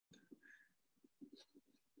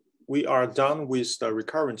we are done with the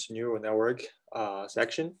recurrent neural network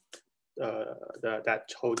section. That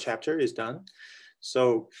whole chapter is done.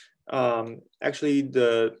 So actually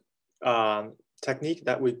the technique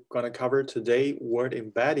that we're going to cover today, word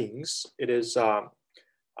embeddings, it is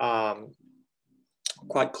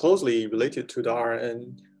quite closely related to the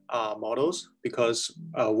RNN models, because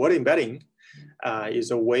word embedding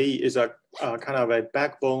is a kind of a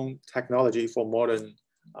backbone technology for modern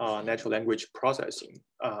natural language processing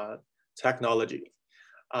technology.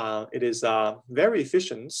 It is a very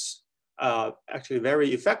efficient, actually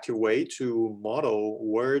very effective way to model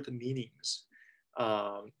word meanings,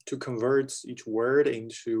 to convert each word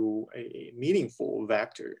into a meaningful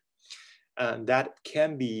vector. And that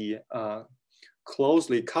can be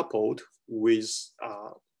closely coupled with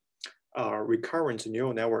recurrent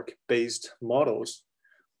neural network based models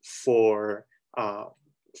for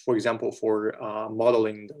example, for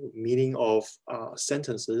modeling the meaning of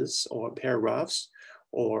sentences or paragraphs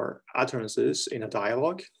or utterances in a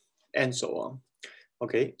dialogue, and so on.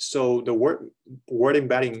 Okay, so the word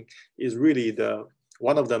embedding is really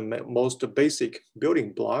one of the most basic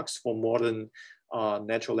building blocks for modern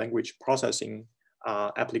natural language processing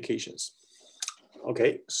applications.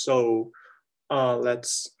 Okay, so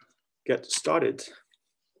let's get started.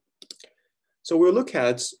 So we'll look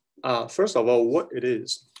at, first of all, what it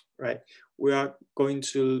is, right? We are going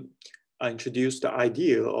to introduce the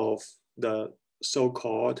idea of the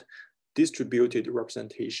so-called distributed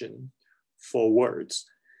representation for words.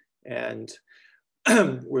 And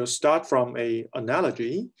we'll start from an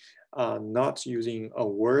analogy, not using a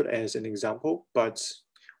word as an example, but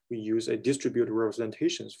we use a distributed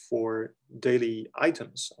representations for daily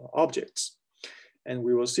items, objects. And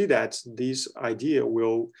we will see that this idea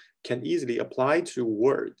can easily apply to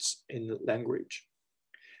words in language.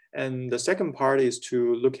 And the second part is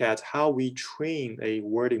to look at how we train a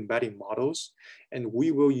word embedding models. And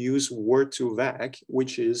we will use word2vec,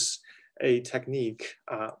 which is a technique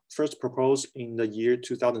first proposed in the year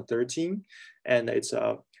 2013. And it's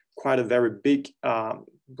quite a very big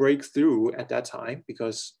breakthrough at that time,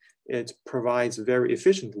 because it provides very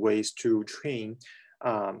efficient ways to train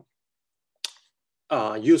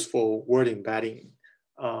useful word embedding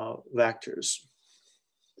vectors.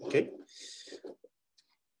 Okay,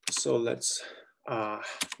 so let's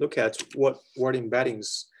look at what word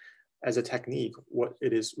embeddings as a technique, what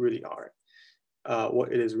it is really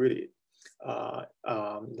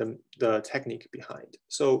the technique behind.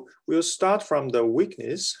 So we'll start from the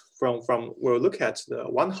weakness, we'll look at the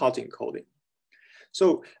one-hot encoding.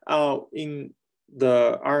 So in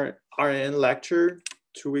the RNN lecture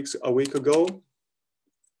a week ago,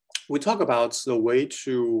 we talk about the way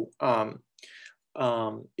to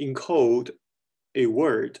encode a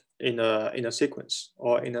word in a sequence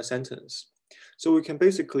or in a sentence. So we can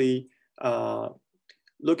basically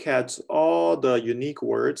look at all the unique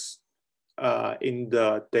words in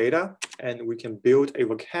the data, and we can build a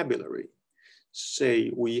vocabulary. Say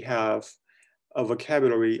we have a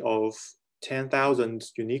vocabulary of 10,000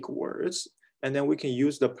 unique words, and then we can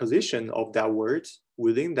use the position of that word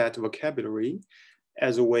within that vocabulary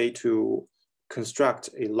as a way to construct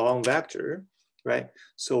a long vector, right?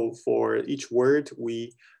 So for each word,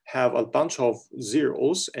 we have a bunch of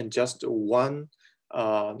zeros and just one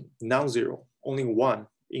non-zero, only one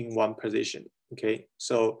in one position, okay?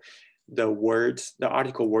 So the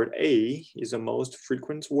article word A is the most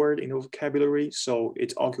frequent word in the vocabulary, so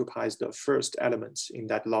it occupies the first elements in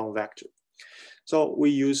that long vector. So we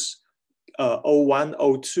use O1,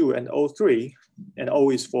 O2, and O3, and O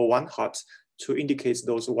is for one hot, to indicate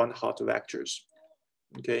those one hot vectors,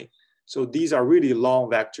 okay? So these are really long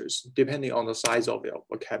vectors, depending on the size of your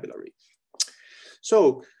vocabulary.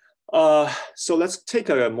 So, so let's take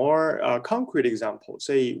a more concrete example.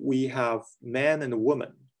 Say we have man and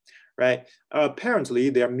woman, right?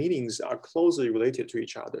 Apparently their meanings are closely related to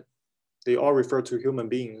each other. They all refer to human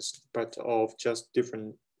beings, but of just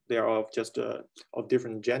different, they are of just of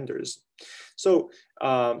different genders. So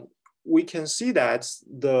we can see that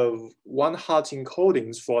the one-hot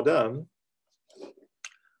encodings for them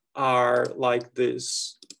are like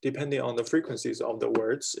this, depending on the frequencies of the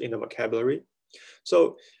words in the vocabulary.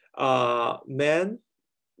 So man,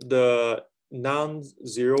 the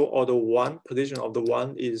non-zero or the one position of the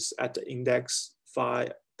one is at the index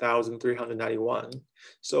 5,391.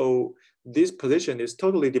 So this position is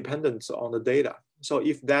totally dependent on the data. So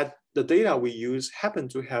if the data we use happen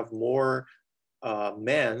to have more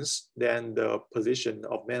mans, then the position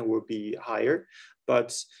of man will be higher.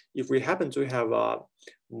 But if we happen to have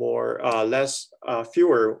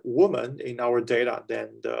fewer women in our data,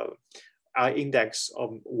 then the index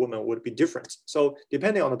of women would be different. So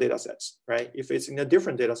depending on the data sets, right? If it's in a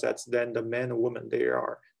different data sets, then the men and women,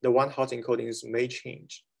 the one hot encodings may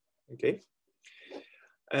change, okay?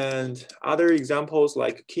 And other examples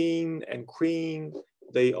like king and queen,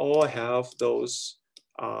 they all have those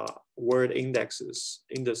word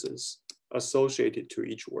indices associated to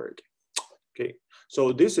each word, okay?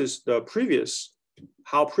 So this is the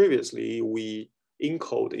how previously we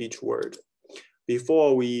encode each word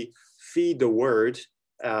before we feed the word,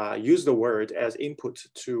 use the word as input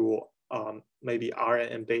to maybe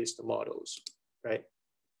RNN-based models, right?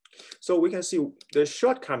 So we can see the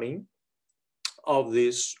shortcoming of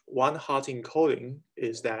this one hot encoding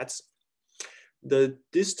is that the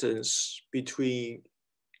distance between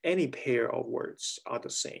any pair of words are the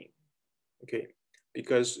same, okay?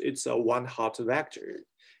 Because it's a one hot vector,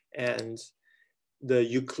 and the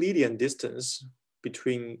Euclidean distance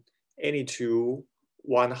between any two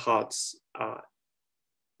one hot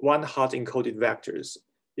encoded vectors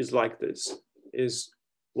is like this, is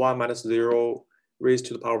 1 minus 0 raised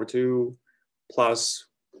to the power 2 plus,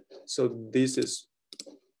 so this is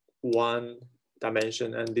one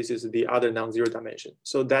dimension and this is the other non-zero dimension.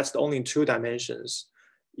 So that's the only two dimensions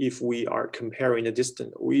if we are comparing the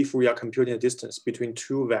distance, if we are computing the distance between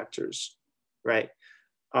two vectors, right?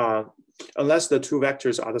 Unless the two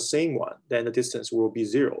vectors are the same one, then the distance will be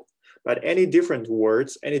 0. But any different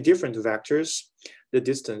words, any different vectors, the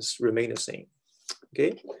distance remain the same,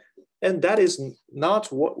 okay? And that is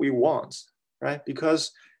not what we want, right?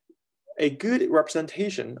 Because a good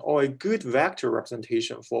representation or a good vector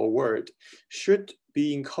representation for a word should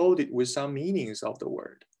be encoded with some meanings of the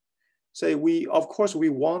word. Say of course, we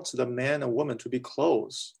want the man and woman to be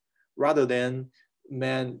close rather than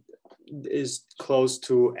man is close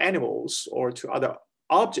to animals or to other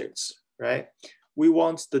objects, right? We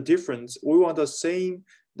want the difference, we want the same,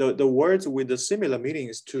 the words with the similar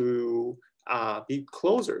meanings to be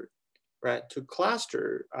closer, right? To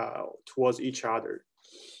cluster towards each other.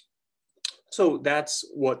 So that's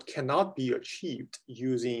what cannot be achieved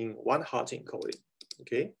using one hot encoding,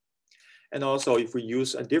 okay? And also if we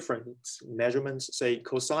use a different measurement, say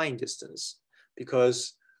cosine distance,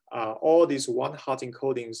 because all these one hot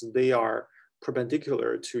encodings, they are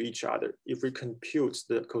perpendicular to each other. If we compute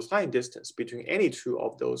the cosine distance between any two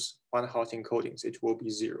of those one hot encodings, it will be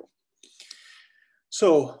 0.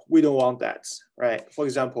 So we don't want that, right? For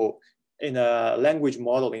example, in a language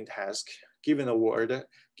modeling task, given a word,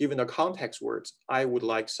 given a context word, I would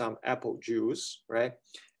like some apple juice, right?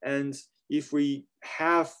 And if we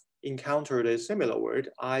have encountered a similar word,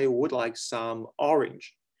 I would like some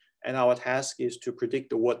orange. And our task is to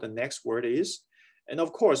predict what the next word is. And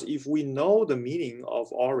of course, if we know the meaning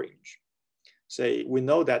of orange, say we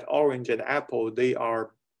know that orange and apple, they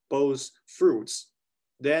are both fruits,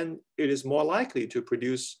 then it is more likely to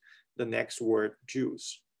produce the next word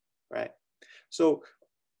juice, right? So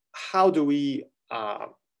how do we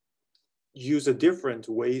use a different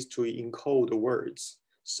ways to encode the words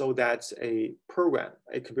so that a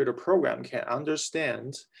computer program can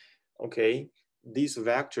understand, okay, this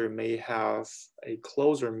vector may have a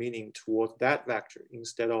closer meaning toward that vector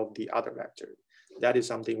instead of the other vector? That is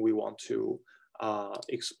something we want to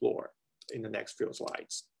explore in the next few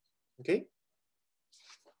slides, okay?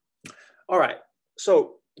 All right,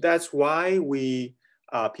 so that's why we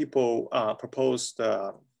people proposed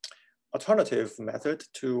the alternative method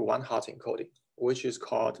to one hot encoding, which is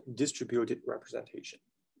called distributed representation.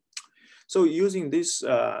 So using this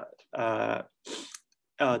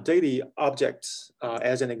daily objects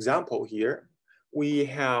as an example here, we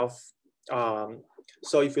have,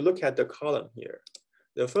 so if you look at the column here,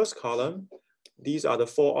 the first column, these are the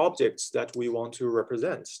 4 objects that we want to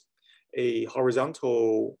represent: a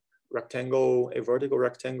horizontal rectangle, a vertical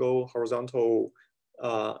rectangle, horizontal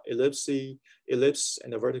ellipse,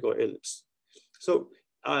 and a vertical ellipse. So,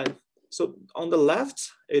 so on the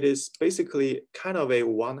left, it is basically kind of a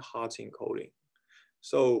one hot encoding.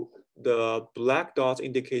 So the black dot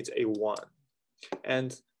indicates a 1.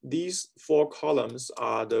 And these 4 columns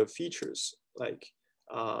are the features, like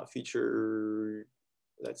feature,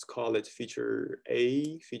 let's call it feature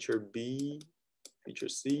A, feature B, feature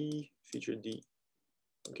C, feature D,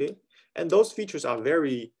 okay? And those features are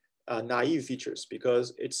very naive features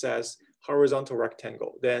because it says horizontal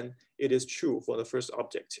rectangle, then it is true for the first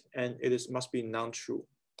object, and it must be non-true,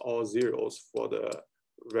 all zeros for the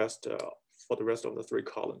rest of the 3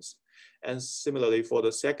 columns. And similarly for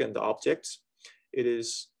the second object, it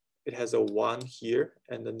has a 1 here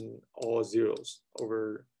and then all zeros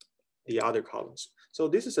over the other columns. So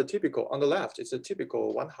this is a typical, on the left, it's a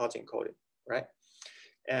typical one hot encoding, right?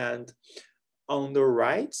 And On the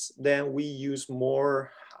right, then we use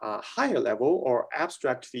more higher level or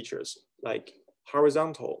abstract features like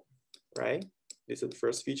horizontal, right? This is the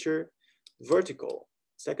first feature. Vertical,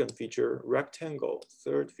 second feature. Rectangle,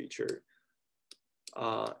 third feature.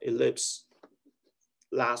 Ellipse,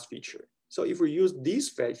 last feature. So if we use these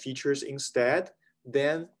features instead,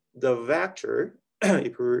 then the vector,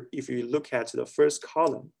 if you look at the first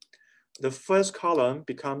column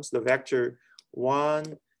becomes the vector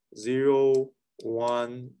 1, 0,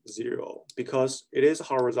 1, 0, because it is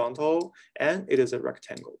horizontal and it is a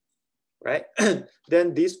rectangle, right?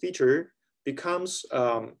 Then this feature becomes,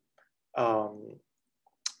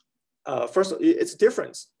 first, it's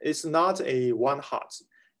different. It's not a one hot.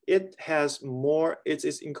 It has more, it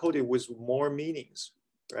is encoded with more meanings,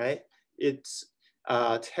 right? It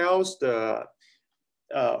tells the,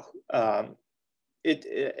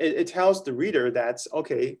 it tells the reader that,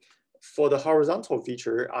 okay, for the horizontal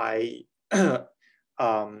feature, I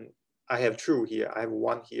have true here, I have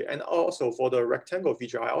 1 here. And also for the rectangle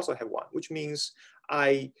feature, I also have 1, which means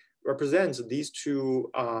I represent these two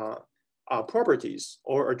properties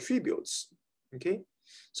or attributes, okay?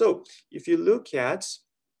 So if you look at,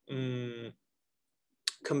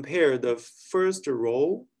 compare the first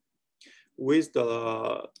row with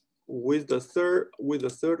the third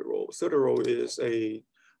row. Third row is a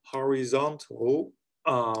horizontal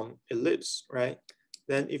ellipse, right?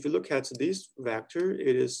 Then if you look at this vector,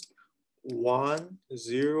 it is 1,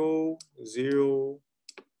 0, 0,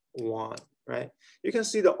 1, right? You can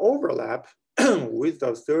see the overlap with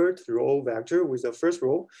the third row vector with the first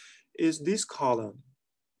row is this column,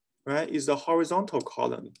 right? Is the horizontal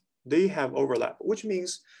column. They have overlap, which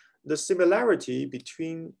means the similarity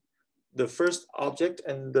between the first object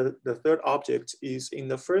and the third object is in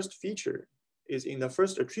the first feature, is in the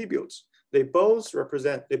first attributes. They both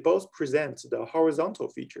present the horizontal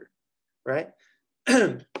feature, right?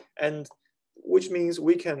 And which means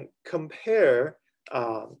we can compare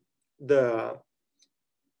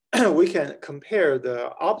we can compare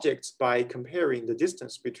the objects by comparing the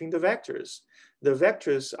distance between the vectors. The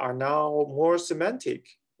vectors are now more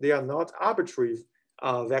semantic. They are not arbitrary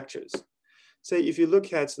vectors. Say if you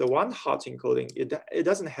look at the one hot encoding, it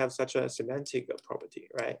doesn't have such a semantic property,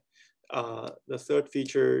 right? The third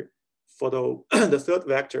feature for the the third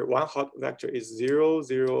vector, one hot vector is 0,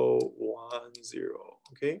 0, 1, 0,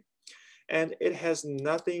 okay? And it has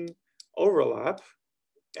nothing overlap.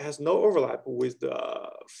 It has no overlap with the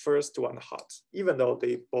first one hot, even though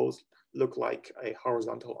they both look like a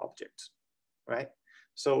horizontal object, right?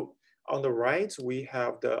 So on the right, we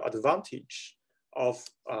have the advantage of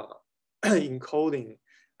encoding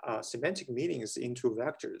semantic meanings into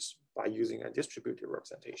vectors by using a distributed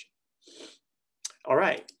representation. All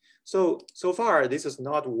right, so far this is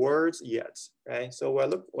not words yet, right? So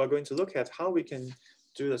we're going to look at how we can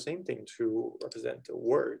do the same thing to represent the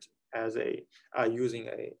word as a using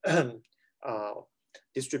a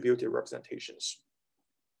distributed representations.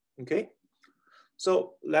 Okay,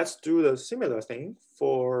 so let's do the similar thing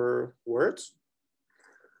for words.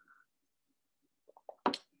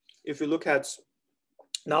 If you look at,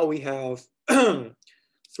 now we have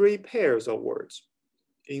 3 pairs of words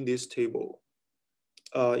in this table,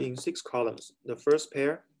 in 6 columns. The first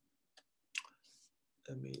pair,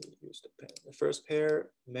 let me use the pen. The first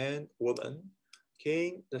pair, man, woman,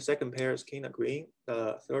 king. The second pair is king and green.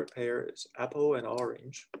 The third pair is apple and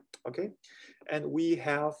orange. Okay, and we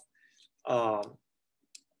have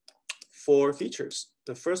 4 features.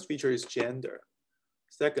 The first feature is gender.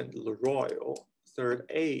 Second, royal. Third,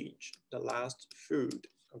 age. The last, food.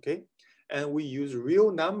 Okay, and we use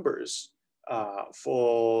real numbers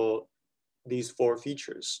for these 4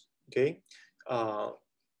 features. Okay,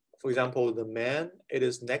 for example, the man, it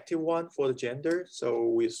is -1 for the gender. So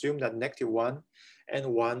we assume that -1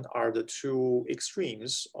 and 1 are the 2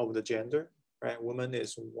 extremes of the gender, right? Woman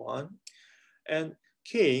is 1. And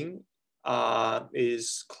king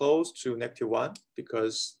is close to -1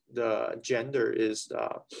 because the gender is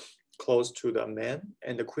close to the man.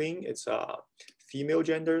 And the queen, it's a female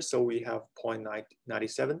gender. So we have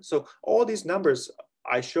 0.97. So all these numbers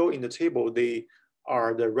I show in the table, they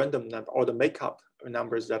are the random number or the makeup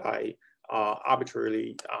numbers that I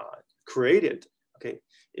arbitrarily created. Okay,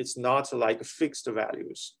 it's not like fixed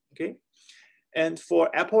values. Okay, and for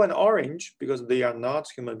apple and orange, because they are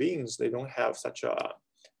not human beings, they don't have such a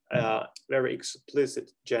very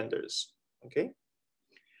explicit genders. Okay,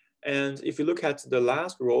 and if you look at the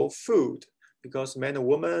last row, food, because man and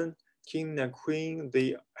woman, king and queen,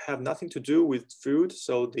 they have nothing to do with food,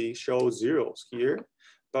 so they show zeros here.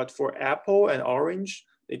 But for apple and orange,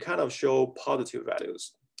 they kind of show positive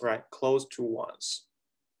values, right? Close to 1s.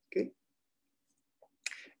 Okay.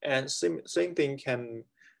 And same thing can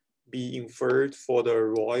be inferred for the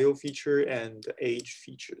royal feature and the age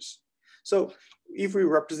features. So if we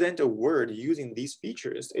represent a word using these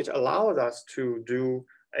features, it allows us to do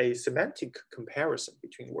a semantic comparison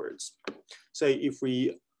between words. Say if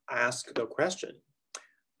we ask the question,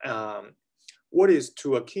 what is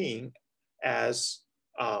to a king as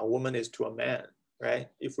a woman is to a man, right?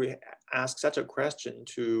 If we ask such a question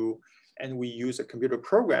and we use a computer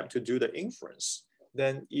program to do the inference,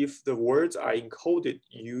 then if the words are encoded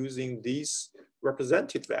using these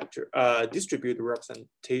represented vector, distributed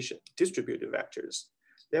representation, distributed vectors,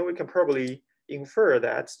 then we can probably infer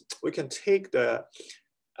that we can take the,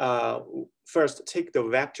 first take the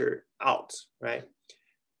vector out, right?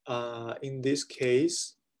 In this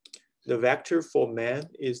case, the vector for man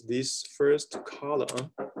is this first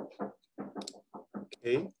column,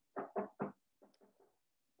 okay?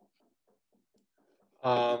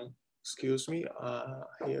 Excuse me,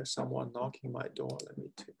 here's someone knocking my door. Let me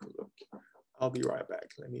take a look. I'll be right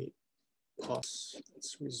back. Let me pause,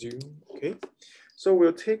 let's resume, okay? So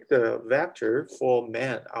we'll take the vector for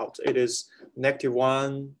man out. It is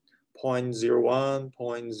 -1, 0.01,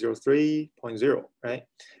 0.03, 0.0, right?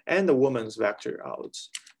 And the woman's vector out.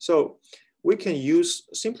 So we can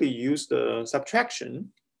simply use the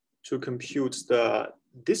subtraction to compute the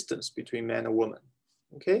distance between man and woman,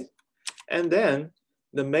 okay? And then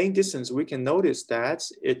the main distance, we can notice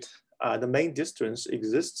that the main distance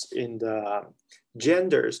exists in the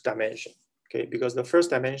gender's dimension, okay? Because the first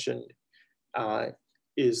dimension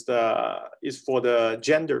is for the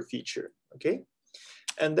gender feature, okay?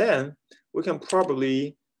 And then we can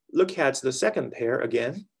probably look at the second pair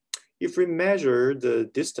again. If we measure the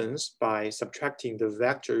distance by subtracting the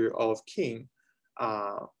vector of king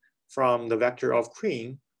from the vector of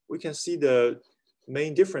queen, we can see the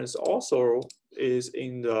main difference also is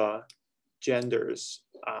in the gender's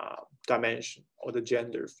dimension or the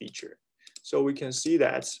gender feature. So we can see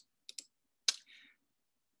that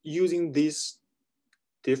using this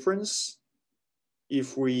difference,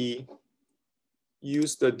 if we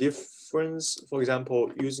use the difference, for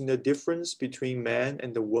example, using the difference between man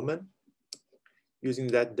and the woman, using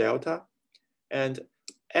that delta, and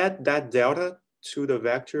add that delta to the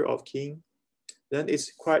vector of king, then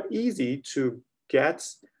it's quite easy to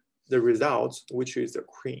get the result, which is the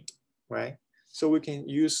queen, right? So we can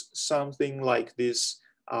use something like this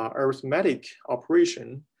arithmetic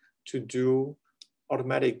operation to do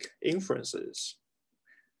automatic inferences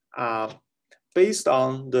based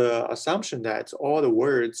on the assumption that all the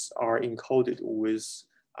words are encoded with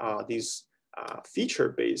these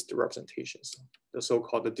feature-based representations, the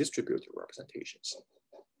so-called distributed representations.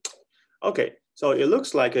 Okay, so it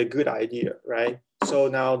looks like a good idea, right? So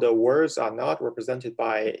now the words are not represented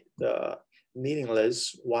by the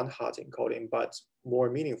meaningless one-hot encoding, but more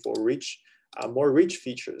meaningful, more rich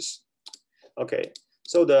features. Okay,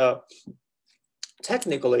 so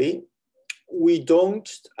technically, we don't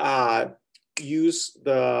use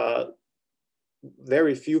the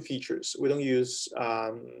very few features. We don't use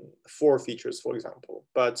 4 features, for example,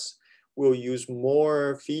 but we'll use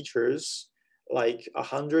more features like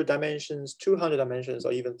 100 dimensions, 200 dimensions,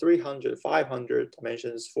 or even 300, 500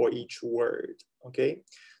 dimensions for each word, okay?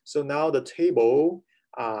 So now the table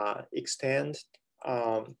extends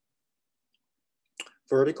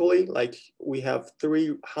vertically, like we have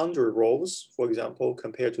 300 rows, for example,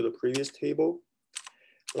 compared to the previous table.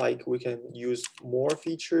 Like we can use more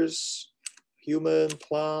features, human,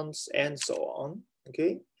 plants, and so on,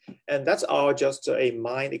 okay? And that's all just a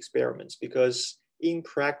mind experiment, because in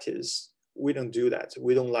practice, we don't do that.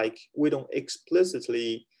 We don't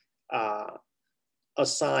explicitly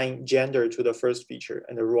assign gender to the first feature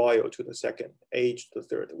and the royal to the second, age to the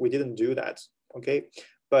third. We didn't do that, okay?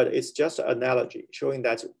 But it's just an analogy showing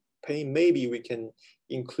that maybe we can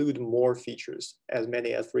include more features, as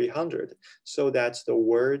many as 300, so that the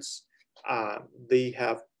words, they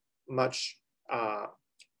have much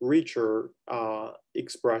richer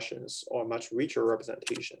expressions or much richer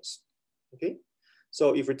representations, okay?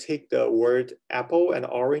 So if we take the word apple and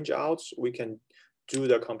orange out, we can do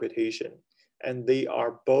the computation, and they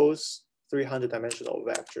are both 300-dimensional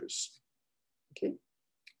vectors, okay?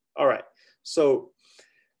 All right, so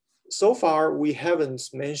far we haven't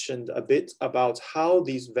mentioned a bit about how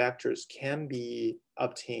these vectors can be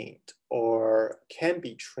obtained or can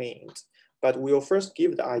be trained, but we'll first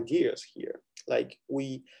give the ideas here. Like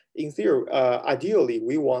in theory, ideally,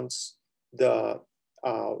 we want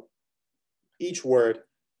each word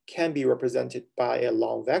can be represented by a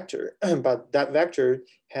long vector, but that vector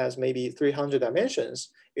has maybe 300 dimensions,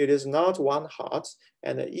 It is not one hot,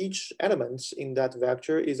 and each element in that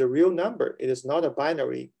vector is a real number. It is not a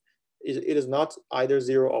binary. It is not either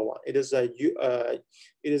 0 or 1. It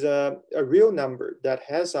is a real number that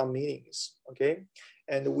has some meanings, okay?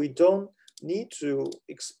 And we don't need to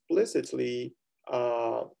explicitly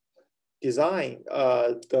design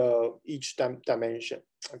each dimension,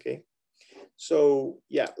 okay? So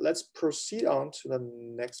yeah, let's proceed on to the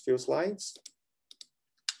next few slides.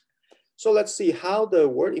 So let's see how the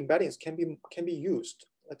word embeddings can be used.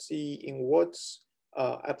 Let's see in what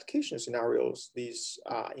application scenarios these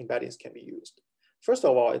embeddings can be used. First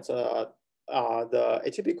of all, it's the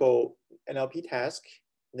atypical NLP task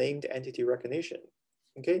named entity recognition.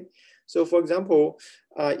 Okay, so for example,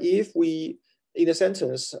 if we in a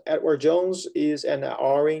sentence, Edward Jones is an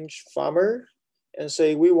orange farmer, and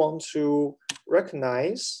say we want to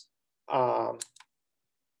recognize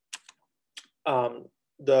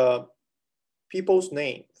the people's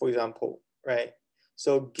name, for example, right?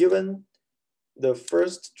 So given the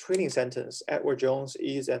first training sentence, Edward Jones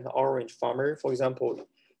is an orange farmer, for example,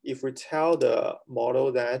 if we tell the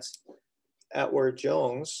model that Edward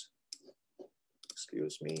Jones,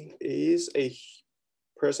 excuse me, is a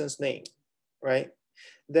person's name, right?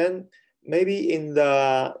 Then maybe in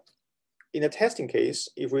the testing case,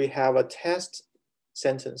 if we have a test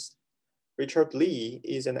sentence, Richard Lee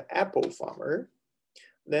is an apple farmer,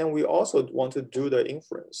 then we also want to do the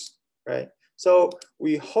inference, right? So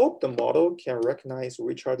we hope the model can recognize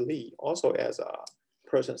Richard Lee also as a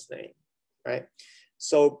person's name, right?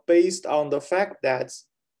 So based on the fact that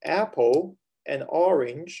apple and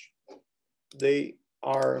orange, they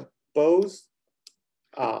are both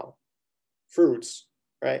fruits,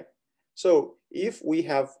 right? So if we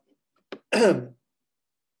have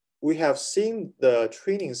we have seen the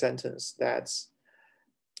training sentence that's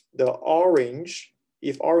the orange,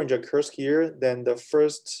 if orange occurs here, then the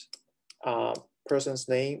first person's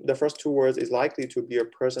name, the first two words is likely to be a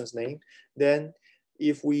person's name. Then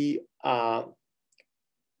if we come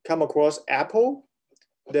across apple,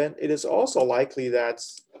 then it is also likely that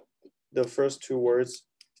the first two words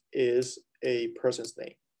is a person's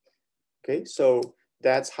name. Okay, so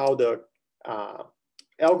that's how the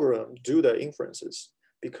algorithm do the inferences,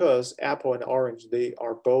 because apple and orange, they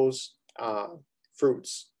are both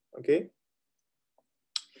fruits, okay?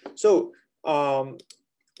 So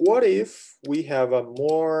what if we have a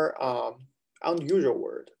more unusual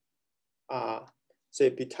word,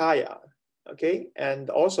 say pitaya, okay? And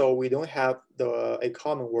also we don't have a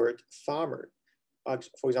common word farmer.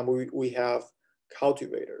 For example, we have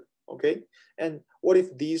cultivator, okay? And what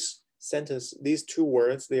if these two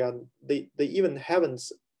words, they even haven't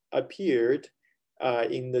appeared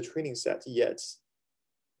in the training set yet?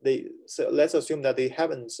 So let's assume that they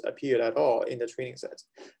haven't appeared at all in the training set.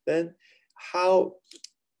 Then how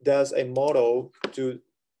does a model do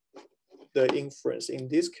the inference in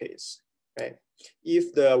this case, right?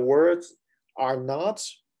 If the words are not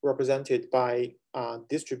represented by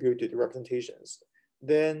distributed representations,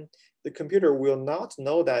 then the computer will not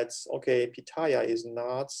know that, okay, pitaya is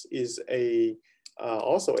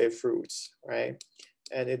also a fruit, right?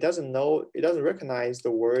 And it doesn't recognize the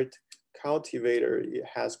word cultivator. It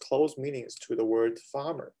has close meanings to the word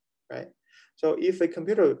farmer, right? So if a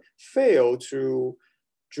computer fails to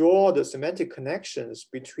draw the semantic connections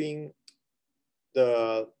between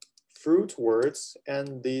the fruit words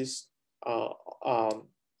and these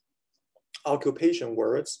occupation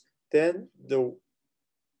words, then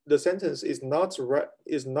the sentence is not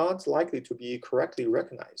likely to be correctly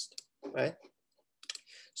recognized, right?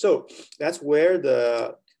 So that's where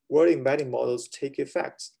the word embedding models take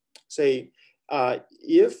effect. Say,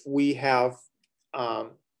 if we have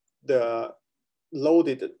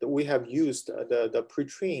we have used the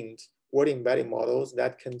pre-trained word embedding models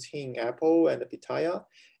that contain apple and the pitaya,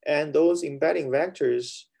 and those embedding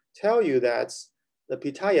vectors tell you that the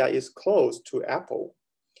pitaya is close to apple,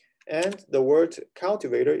 and the word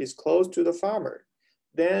cultivator is close to the farmer,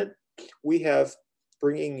 then we have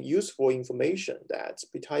bringing useful information that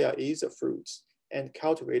pitaya is a fruit and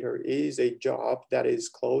cultivator is a job that is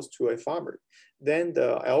close to a farmer. Then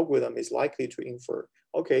the algorithm is likely to infer,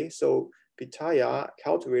 okay, so pitaya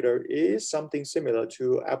cultivator is something similar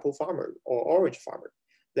to apple farmer or orange farmer.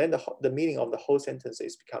 Then the meaning of the whole sentence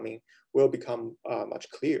will become much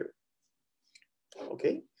clearer.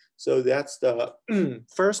 Okay, so that's the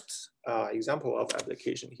first example of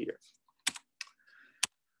application here.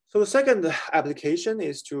 So the second application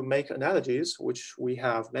is to make analogies, which we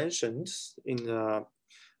have mentioned in the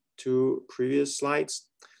two previous slides.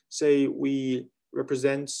 Say we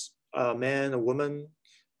represent a man, a woman,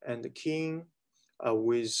 and the king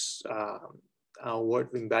with word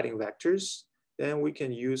embedding vectors, then we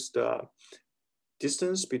can use the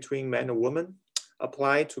distance between man and woman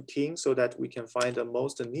apply to king so that we can find the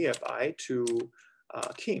most nearby to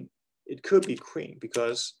king. It could be queen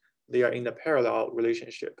because they are in a parallel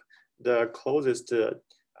relationship. The closest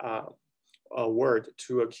word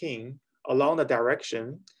to a king along the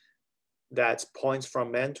direction that points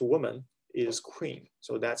from man to woman is queen.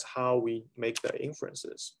 So that's how we make the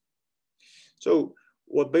inferences. So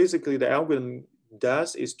what basically the algorithm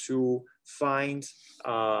does is to find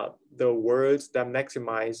the words that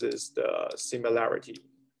maximizes the similarity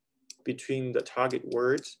between the target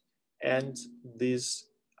words and this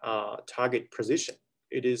target position.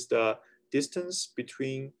 It is the distance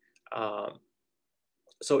between,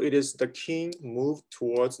 so it is the king moved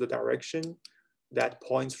towards the direction that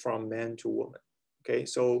points from man to woman. Okay,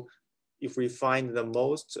 so if we find the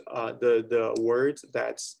most, the word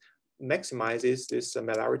that maximizes this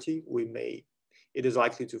similarity, it is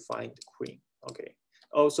likely to find queen. Okay.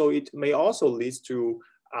 Also, it may also lead to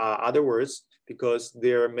other words because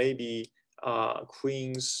there may be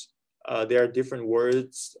queens. There are different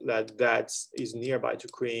words that is nearby to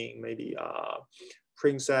queen, maybe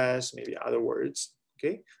princess, maybe other words.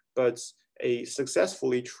 Okay, but a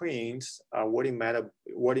successfully trained word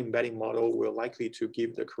embedding model will likely to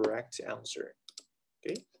give the correct answer.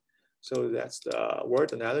 Okay, so that's the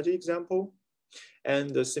word analogy example. And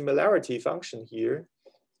the similarity function here,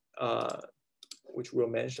 which we'll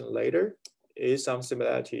mention later, is some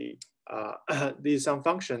similarity. There's some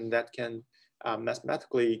function that can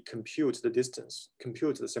mathematically compute the distance,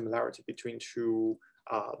 compute the similarity between two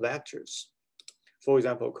vectors. For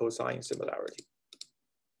example, cosine similarity.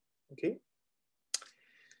 Okay.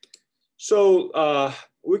 So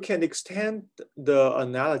we can extend the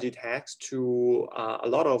analogy text to a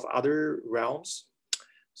lot of other realms.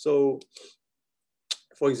 So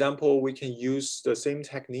for example, we can use the same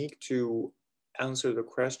technique to answer the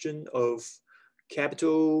question of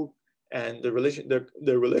capital and the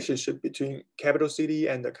relationship between capital city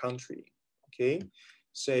and the country. Okay,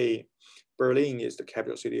 say Berlin is the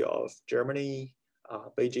capital city of Germany,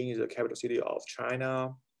 Beijing is the capital city of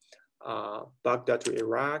China, Baghdad to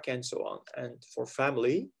Iraq, and so on. And for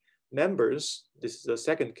family members, this is the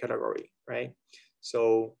second category, right?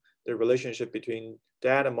 So the relationship between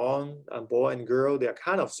dad and mom, and boy and girl, they are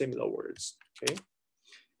kind of similar words, okay?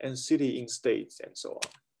 And city in states and so on,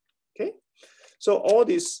 okay? So all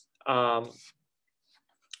these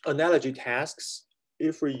analogy tasks,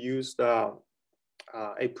 if we use a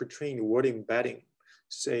pre-trained word embedding,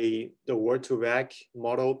 say the word2vec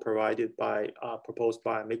model provided by, proposed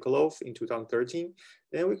by Mikolov in 2013,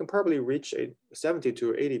 then we can probably reach a 70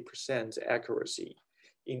 to 80% accuracy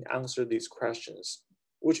in answer these questions,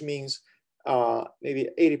 which means maybe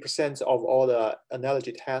 80% of all the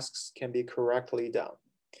analogy tasks can be correctly done,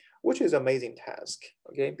 which is an amazing task,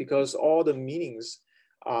 okay? Because all the meanings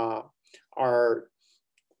are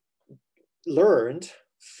learned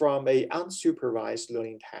from an unsupervised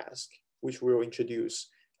learning task, which we'll introduce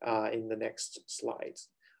in the next slides.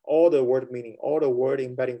 All the word meaning, all the word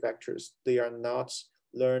embedding vectors, they are not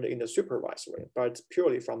learned in a supervised way, but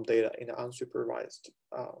purely from data in an unsupervised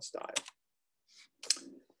style.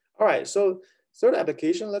 All right, so third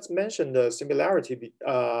application, let's mention the similarity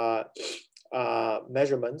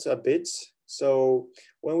measurements a bit. So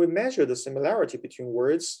when we measure the similarity between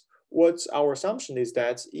words, what's our assumption is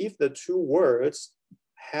that if the two words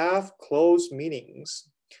have close meanings,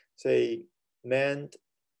 say man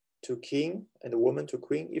to king and woman to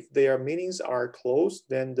queen, if their meanings are close,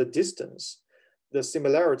 then the distance, the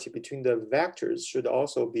similarity between the vectors should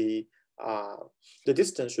also be, the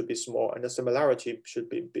distance should be small and the similarity should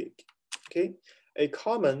be big, okay? A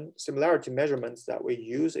common similarity measurement that we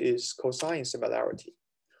use is cosine similarity.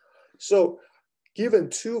 So given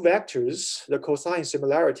two vectors, the cosine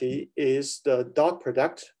similarity is the dot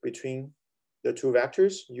product between the two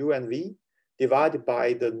vectors, u and v, divided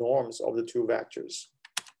by the norms of the two vectors,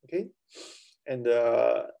 okay? And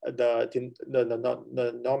the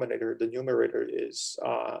denominator, the numerator is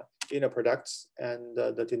inner products, and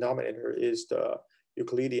the denominator is the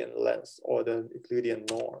Euclidean length or the Euclidean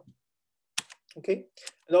norm, okay?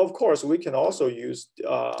 And of course, we can also use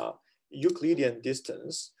Euclidean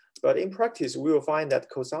distance, but in practice, we will find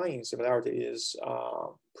that cosine similarity is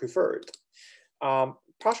preferred,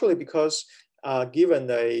 partially because given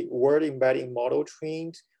a word embedding model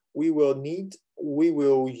trained, we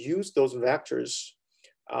will use those vectors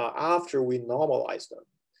after we normalize them.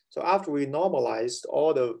 So after we normalized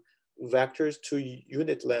all the vectors to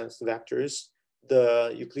unit length vectors,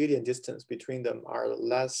 the Euclidean distance between them are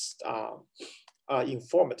less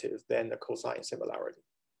informative than the cosine similarity.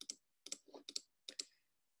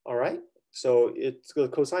 All right. So it's the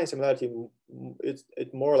cosine similarity.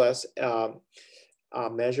 It more or less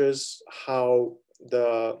measures how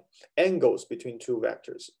the angles between two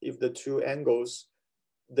vectors. If the two angles,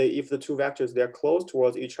 if the two vectors they're close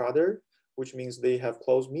towards each other, which means they have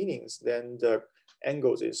close meanings, then the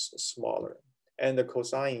angles is smaller, and the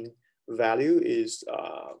cosine value is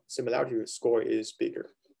similarity score is bigger.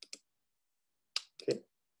 Okay.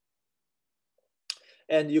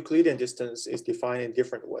 And Euclidean distance is defined in a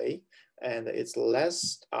different way, and it's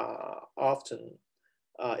less often,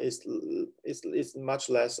 it's much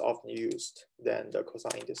less often used than the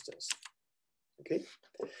cosine distance. Okay,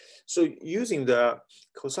 so using the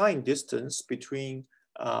cosine distance between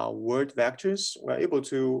word vectors, we're able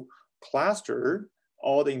to cluster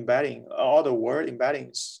all the word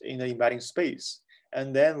embeddings in the embedding space,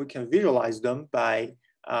 and then we can visualize them by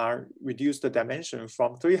reduce the dimension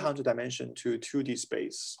from 300 dimension to 2D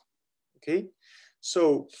space. Okay,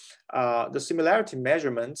 so the similarity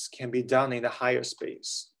measurements can be done in the higher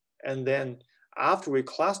space, and then after we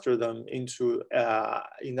cluster them into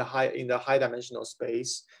in the high dimensional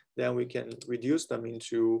space, then we can reduce them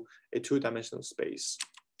into a 2-dimensional space.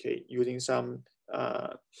 Okay, using some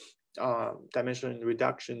dimension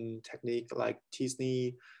reduction technique like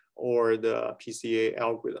t-SNE or the PCA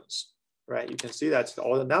algorithms. Right, you can see that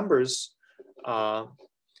all the numbers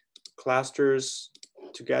clusters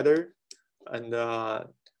together, and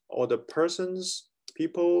all the persons,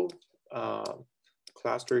 people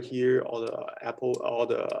cluster here, all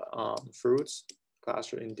the fruits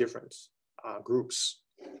cluster in different groups.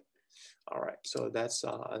 All right, so that's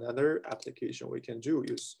another application we can do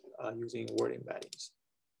using word embeddings.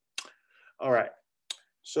 All right,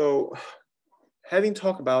 so having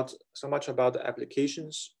talked about so much about the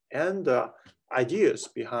applications and the ideas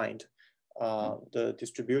behind the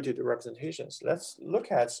distributed representations, let's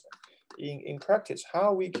look at in practice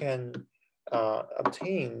how we can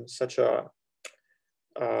obtain such a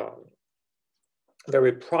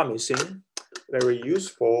very promising, very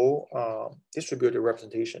useful distributed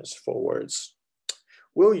representations for words.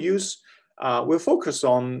 We'll focus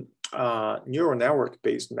on neural network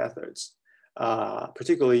based methods,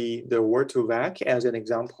 particularly the word2vec as an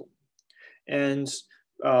example. And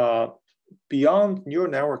beyond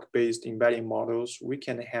neural network based embedding models, we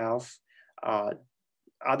can have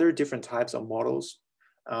other different types of models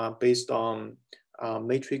based on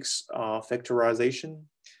matrix factorization,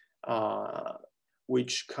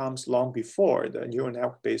 which comes long before the neural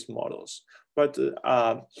network-based models. But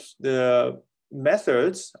the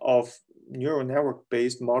methods of neural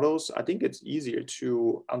network-based models, I think it's easier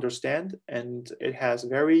to understand, and it has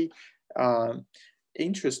very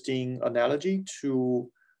interesting analogy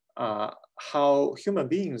to how human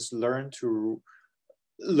beings learn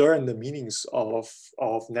the meanings of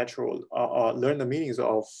natural, learn the meanings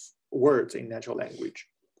of words in natural language.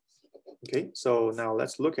 Okay, so now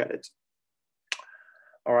let's look at it.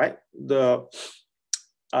 All right, the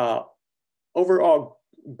overall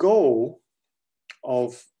goal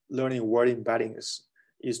of learning word embeddings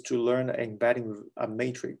is to learn embedding a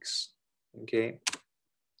matrix. Okay,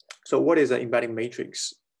 so what is an embedding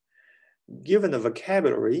matrix? Given the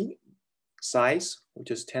vocabulary size,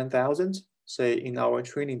 which is 10,000, say in our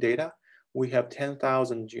training data, we have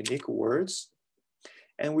 10,000 unique words,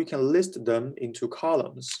 and we can list them into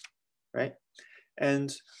columns, right?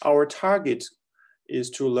 And our target is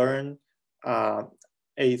to learn a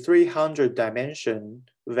 300-dimension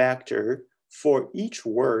vector for each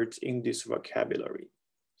word in this vocabulary.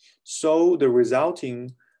 So the results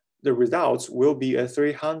will be a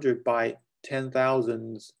 300 by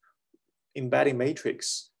 10,000 embedding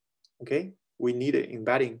matrix. Okay, we need an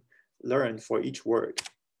embedding learned for each word.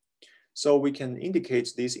 So we can indicate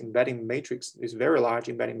this embedding matrix, this very large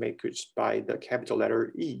embedding matrix, by the capital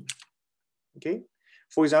letter E. Okay,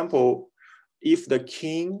 for example, if the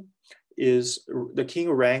king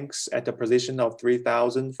ranks at the position of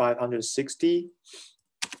 3,560,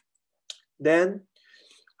 then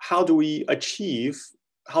how do we retrieve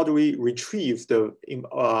the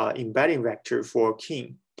embedding vector for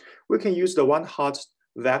king? We can use the one-hot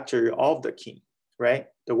vector of the king, right?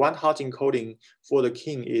 The one-hot encoding for the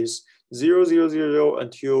king is 000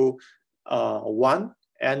 until 1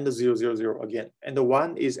 and 000 again, and the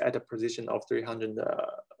 1 is at the position of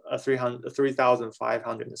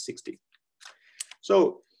 3,560.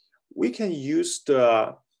 So we can use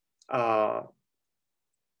the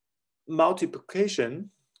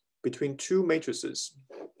multiplication between two matrices.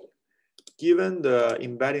 Given the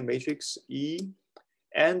embedding matrix E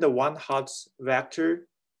and the one-hot vector,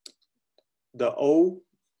 the O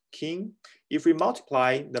king, if we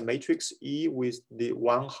multiply the matrix E with the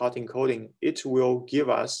one hot encoding, it will give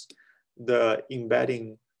us the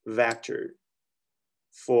embedding vector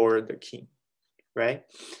for the king, right?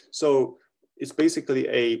 So it's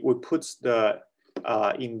basically we put the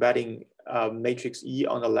embedding matrix E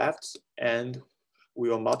on the left, and we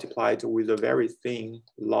will multiply it with a very thin,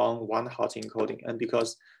 long one hot encoding. And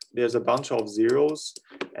because there's a bunch of zeros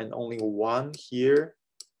and only one here,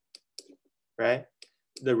 right?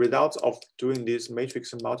 The result of doing this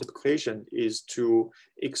matrix multiplication is to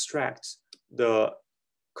extract the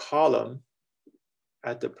column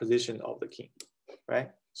at the position of the king,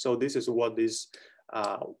 right? So this is what this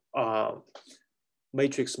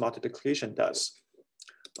matrix multiplication does,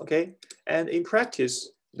 okay? And in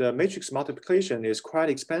practice, the matrix multiplication is quite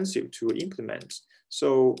expensive to implement.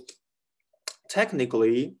 So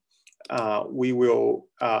technically, we will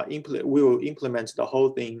implement the whole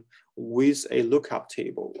thing with a lookup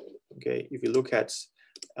table. Okay, if you look at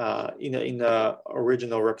in the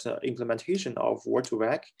original implementation of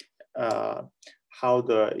word2vec, how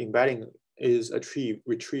the embedding is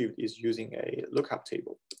retrieved is using a lookup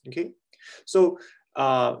table. Okay, so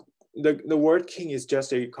the word king is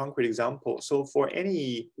just a concrete example. So for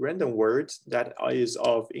any random word that is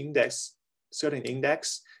of certain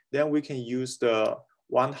index, then we can use the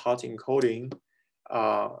one hot encoding,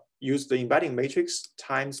 use the embedding matrix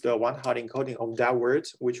times the one hot encoding of that word,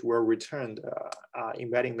 which will return the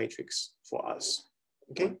embedding matrix for us.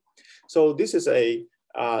 Okay, so this is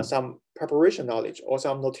some preparation knowledge or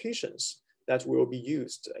some notations that will be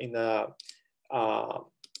used in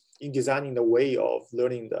designing the way of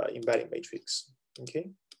learning the embedding matrix.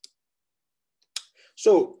 Okay,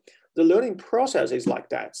 so the learning process is like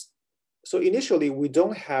that. So initially we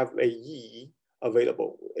don't have a E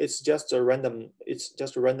available. It's just randomly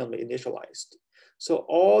initialized. So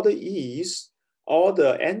all the E's, all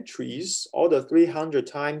the entries, all the 300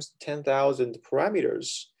 times 10,000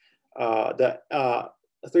 parameters, the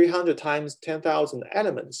 300 times 10,000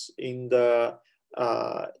 elements in the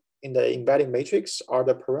embedding matrix are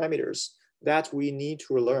the parameters that we need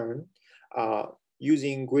to learn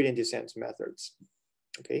using gradient descent methods.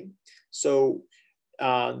 Okay, so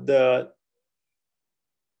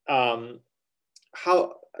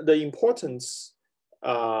how the importance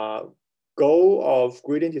goal of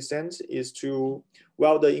gradient descent is to,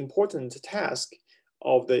 well, the important task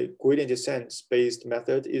of the gradient descent based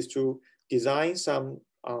method is to design some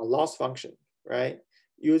loss function, right?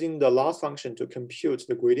 Using the loss function to compute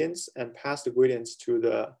the gradients and pass the gradients to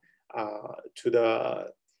the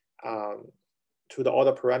other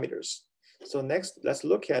parameters. So next, let's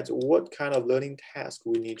look at what kind of learning task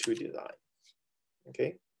we need to design.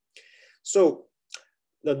 Okay, so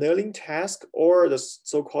the learning task or the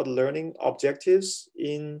so-called learning objectives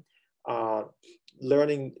in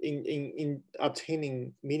learning in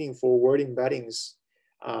obtaining meaningful word embeddings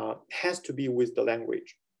has to be with the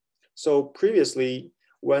language. So previously,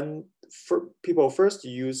 when people first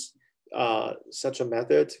use such a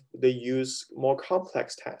method, they use more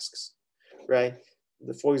complex tasks, right?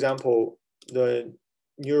 For example, the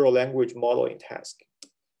neural language modeling task.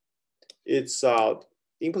 It's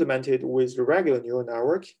implemented with the regular neural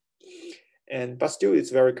network, but still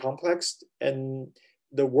it's very complex. And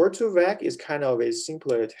the word2vec is kind of a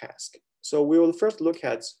simpler task. So we will first look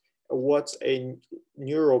at what a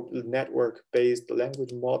neural network-based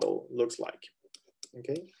language model looks like.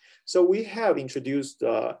 Okay, so we have introduced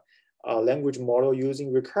a language model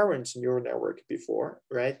using recurrent neural network before,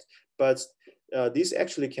 right? But this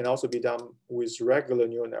actually can also be done with regular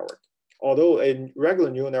neural network. Although a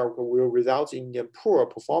regular neural network will result in a poor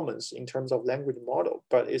performance in terms of language model,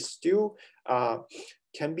 but it still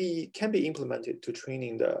can be implemented to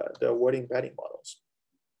training the word embedding models.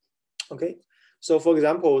 Okay, so for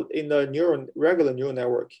example, in the regular neural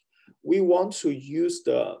network, we want to use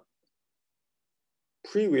the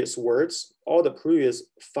previous words, all the previous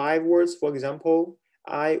 5 words, for example,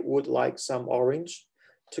 I would like some orange,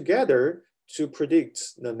 together to predict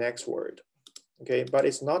the next word. Okay, but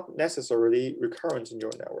it's not necessarily recurrent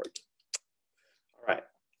neural network. All right,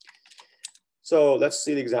 so let's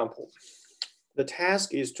see the example. The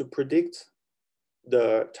task is to predict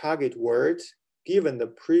the target word given the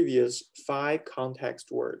previous 5 context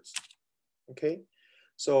words. Okay,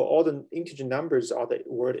 so all the integer numbers are the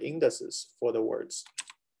word indices for the words.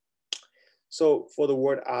 So for the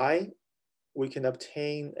word I, we can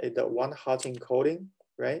obtain the one hot encoding,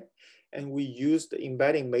 right? And we use the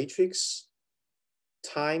embedding matrix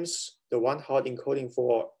times the one hot encoding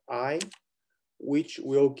for I, which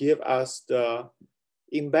will give us the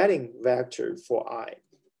embedding vector for I.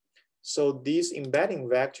 So this embedding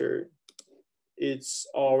vector it's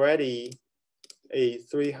already a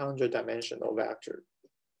 300-dimensional vector,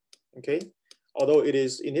 okay? Although it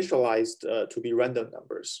is initialized to be random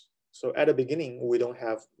numbers. So at the beginning, we don't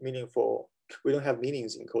have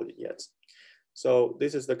meanings encoded yet. So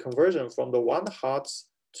this is the conversion from the one hot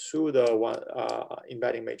to the one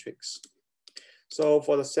embedding matrix. So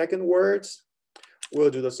for the second word, we'll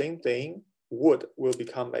do the same thing. Would will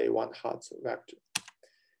become a one hot vector,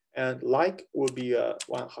 and like would be a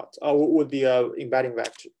one hot, would be a embedding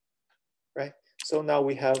vector, right? So now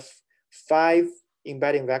we have 5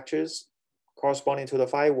 embedding vectors corresponding to the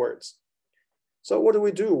 5 words. So what do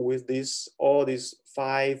we do with all these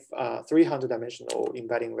 5 300-dimensional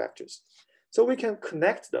embedding vectors? So we can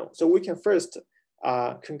connect them. So we can first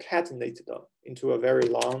concatenate them into a very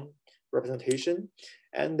long representation,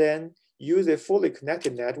 and then use a fully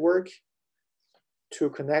connected network to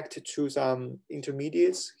connect to some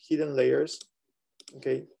intermediates, hidden layers.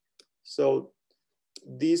 Okay, so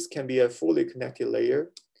these can be a fully connected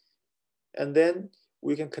layer, and then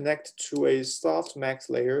we can connect to a softmax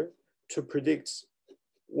layer to predict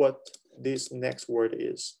what this next word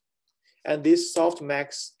is. And this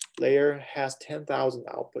softmax layer has 10,000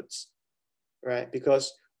 outputs, right?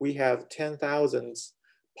 Because we have 10,000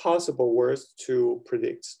 possible words to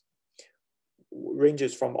predict,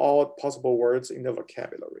 ranges from all possible words in the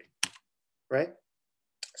vocabulary, right?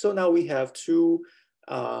 So now we have 2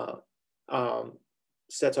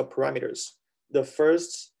 sets of parameters. The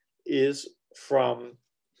first is from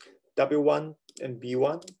W1 and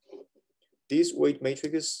B1. These weight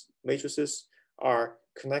matrices are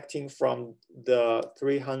connecting from the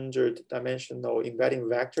 300-dimensional embedding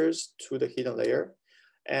vectors to the hidden layer.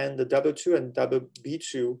 And the W2 and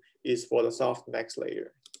B2 is for the softmax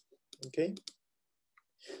layer, okay?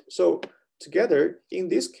 So together, in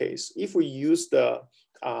this case, if we use the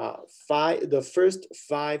first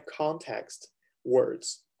 5 context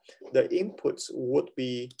words, the inputs would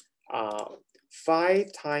be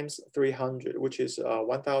 5 times 300, which is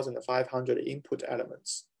 1,500 input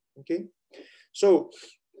elements, okay? So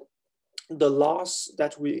the loss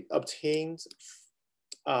that we obtained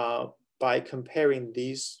by comparing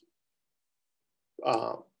these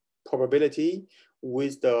probability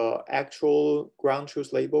with the actual ground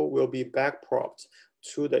truth label will be backpropped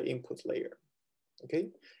to the input layer,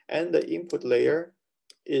 okay? And the input layer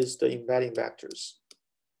is the embedding vectors,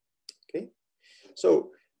 okay?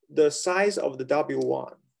 So the size of the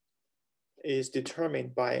W1 is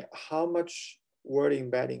determined by how much word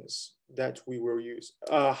embeddings that we will use,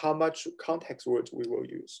 how much context words we will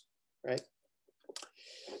use, right?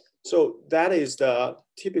 So that is the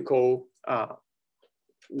typical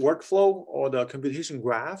workflow or the computation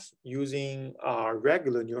graph using a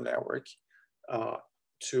regular neural network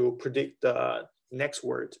to predict the next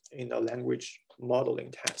word in a language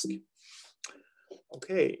modeling task.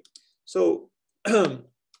 Okay, so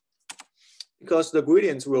because the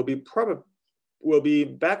gradients will be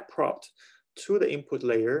backpropped to the input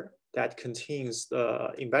layer that contains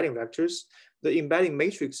the embedding vectors, the embedding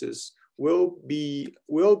matrices will be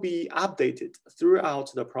updated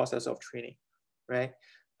throughout the process of training, right?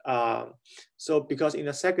 So because in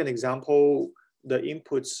the second example, the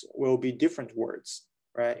inputs will be different words,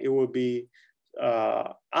 right? It will be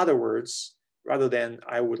other words rather than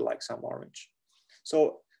I would like some orange.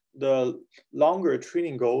 So the longer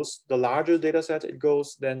training goes, the larger data set it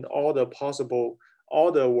goes, then all the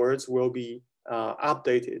words will be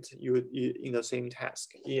updated in the same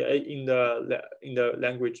task, in the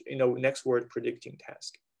language, in the next word predicting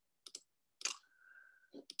task.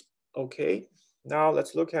 Okay, now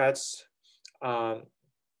let's look at the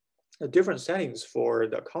different settings for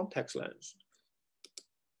the context lens.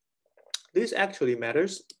 This actually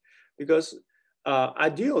matters because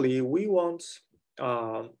ideally we want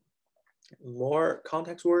more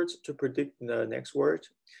context words to predict the next word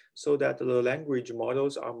so that the language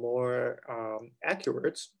models are more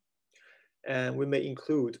accurate. And we may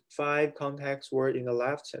include 5 context words in the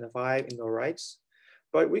left and 5 in the right.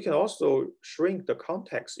 But we can also shrink the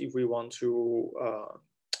context if we want to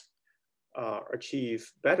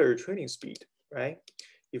achieve better training speed, right?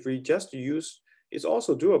 If we just use, it's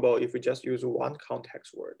also doable if we just use 1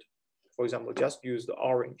 context word. For example, just use the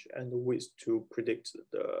orange and the width to predict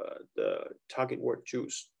the target word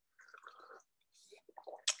juice.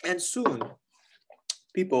 And soon,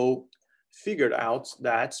 people figured out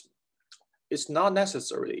that it's not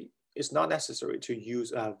necessary to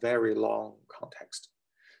use a very long context.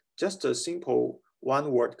 Just a simple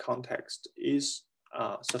 1-word context is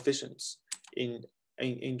sufficient in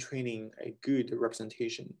training a good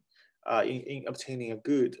representation, in obtaining a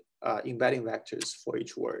good embedding vectors for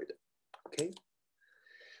each word. Okay,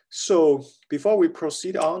 So before we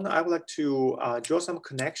proceed on, I would like to draw some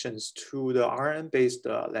connections to the RNN-based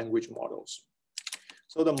language models.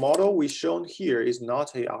 So the model we shown here is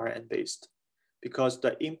not a RNN-based because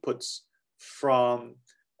the inputs from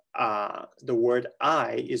the word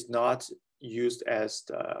I is not used as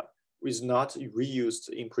is not reused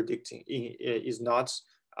in predicting, is not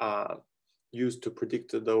used to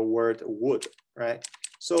predict the word would, right?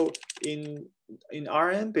 So in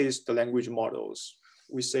RNN-based language models,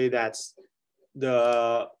 we say that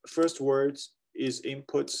the first word is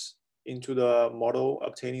inputs into the model,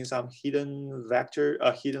 obtaining some hidden vector,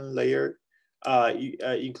 a hidden layer,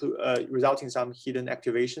 resulting in some hidden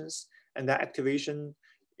activations, and that activation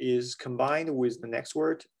is combined with the next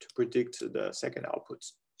word to predict the second output,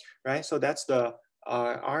 right? So that's the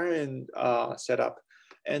RNN setup.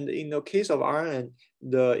 And in the case of RNN,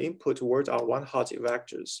 the input words are one-hot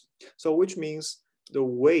vectors. So which means the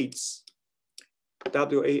weights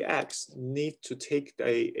WAX need to take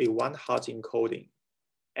a one-hot encoding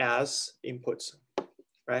as inputs,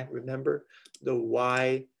 right? Remember the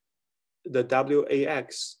WAX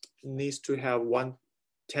needs to have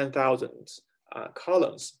 10,000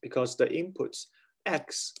 columns because the inputs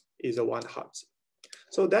X is a one-hot.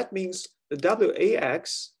 So that means the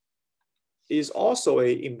WAX is also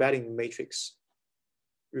a embedding matrix.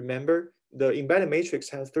 Remember, the embedded matrix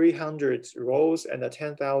has 300 rows and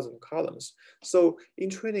 10,000 columns. So in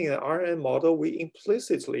training an RNN model, we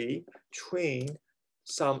implicitly train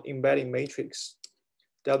some embedding matrix,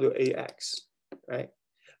 WAX, right?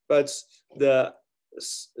 But the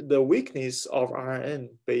weakness of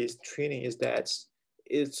RNN-based training is that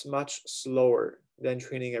it's much slower than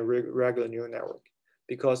training a regular neural network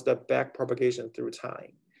because the back propagation through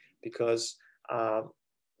time, because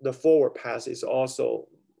the forward pass is also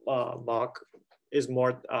will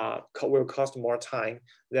cost more time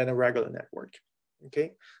than a regular network.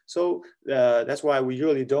 Okay, so that's why we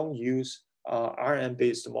usually don't use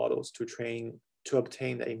RNN-based models to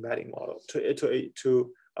obtain the embedding model, to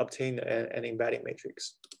obtain an embedding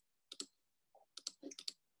matrix.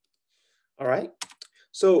 All right,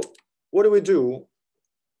 so what do we do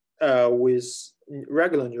with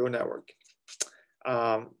regular neural network?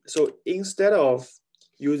 So instead of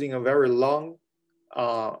using a very long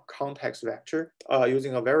context vector,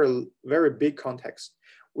 using a very big context,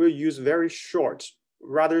 we'll use rather short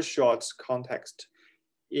context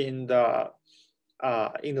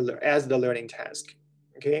as the learning task.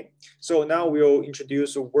 Okay, so now we'll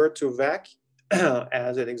introduce word2vec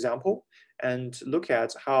as an example and look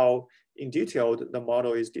at how in detail the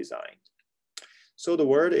model is designed. So the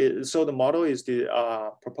model is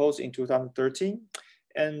proposed in 2013,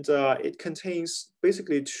 and it contains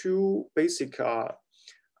basically two basic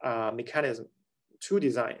mechanisms, two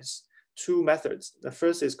designs, two methods. The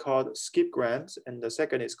first is called skipgram, and the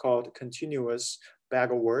second is called continuous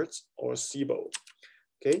bag of words, or SIBO.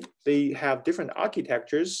 Okay, they have different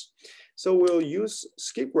architectures. So we'll use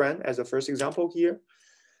skipgram as the first example here.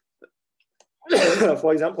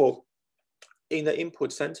 For example, in the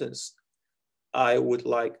input sentence, I would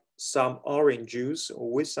like some orange juice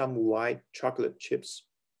with some white chocolate chips.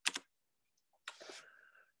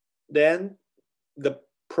 Then the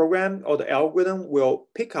program or the algorithm will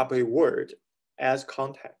pick up a word as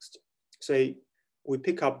context. Say we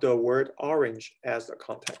pick up the word orange as the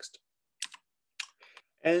context.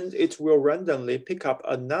 And it will randomly pick up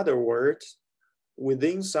another word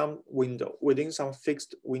within some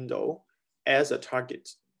fixed window as a target.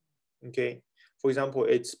 Okay. For example,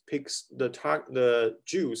 it picks the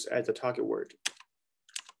juice as a target word.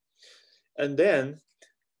 And then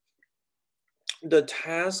the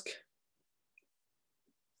task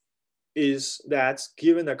is that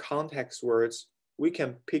given the context words, we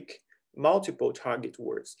can pick multiple target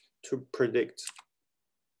words to predict.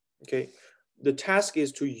 Okay, the task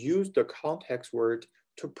is to use the context word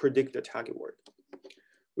to predict the target word.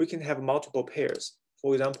 We can have multiple pairs.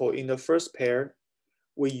 For example, in the first pair,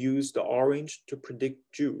 we use the orange to predict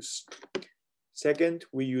juice. Second,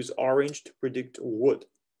 we use orange to predict wood.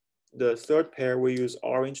 The third pair, we use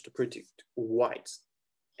orange to predict white,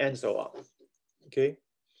 and so on. Okay,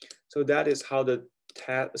 so that is how the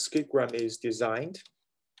skipgram is designed.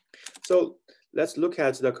 So let's look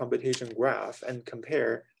at the computation graph and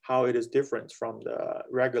compare how it is different from the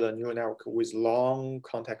regular neural network with long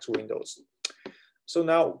context windows. So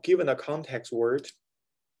now, given a context word,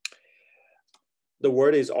 the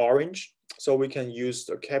word is orange, so we can use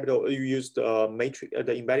the matrix,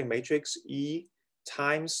 the embedding matrix E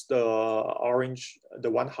times the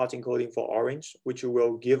one hot encoding for orange, which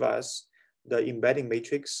will give us the embedding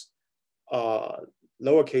matrix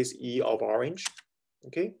lowercase e of orange.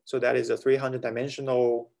 Okay, so that is a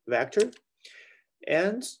 300-dimensional vector.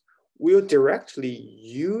 And we'll directly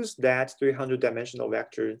use that 300-dimensional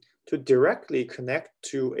vector to directly connect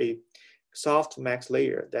to a softmax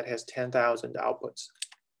layer that has 10,000 outputs.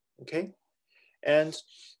 Okay, and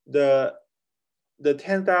the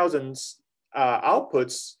 10,000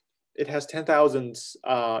 outputs, it has 10,000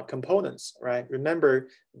 components, right? Remember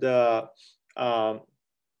the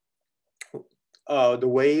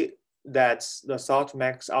way that the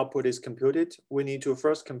softmax output is computed, we need to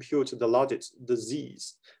first compute the logits, the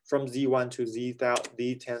z's, from z1 to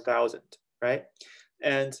z10,000, right?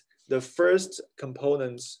 And the first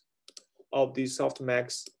components of the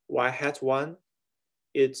softmax y hat 1,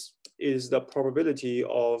 it is the probability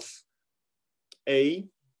of a,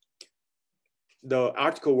 the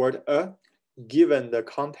article word given the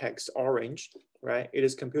context orange, right? It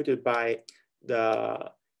is computed by the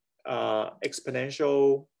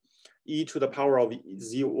exponential e to the power of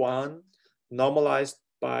z1 normalized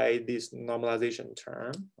by this normalization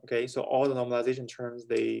term. Okay, so all the normalization terms,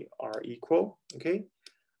 they are equal. Okay,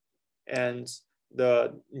 and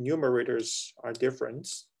the numerators are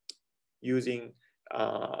different using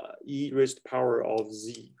e raised to the power of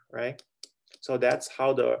z, right? So that's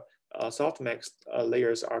how the softmax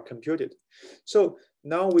layers are computed. So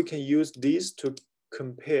now we can use these to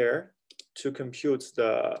compare, to compute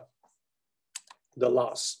the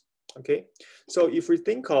loss. Okay, so if we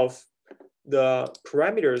think of the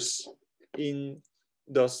parameters in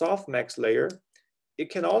the softmax layer, it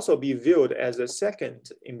can also be viewed as a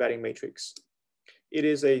second embedding matrix. It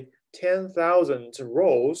is a 10,000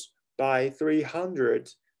 rows by 300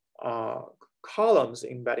 columns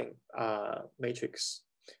embedding matrix.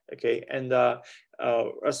 Okay, and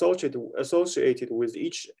associated with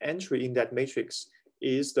each entry in that matrix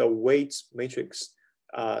is the weight matrix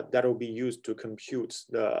that will be used to compute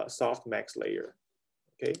the softmax layer.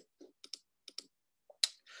 Okay,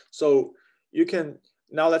 so you can,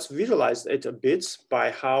 now let's visualize it a bit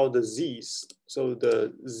by how the z's, so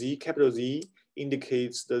the z, capital Z,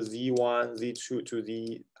 indicates the z1, z2 to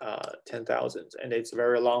the 10,000, and it's a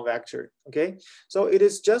very long vector. Okay, so it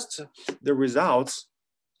is just the results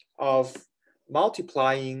of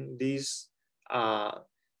multiplying these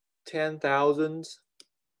 10,000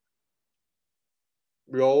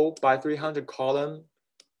 row by 300 column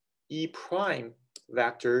E prime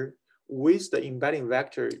vector with the embedding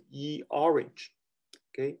vector E orange.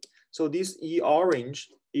 Okay, so this E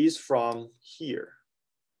orange is from here,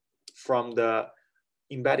 from the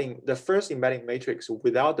embedding, the first embedding matrix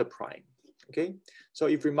without the prime. Okay, so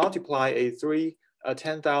if we multiply a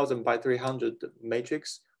 10,000 by 300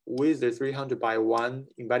 matrix with the 300 by 1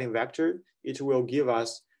 embedding vector, it will give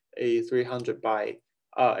us a 300 by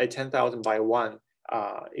a 10,000 by 1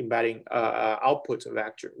 embedding output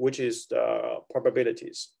vector, which is the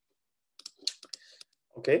probabilities.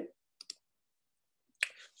 Okay,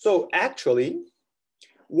 so actually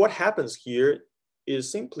what happens here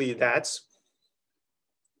is simply that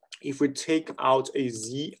if we take out a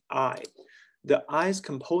zi, the i's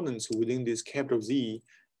components within this capital Z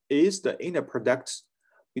is the inner product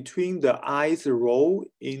between the ith row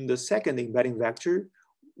in the second embedding vector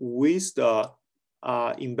with the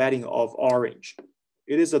embedding of orange.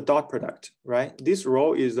 It is a dot product, right? This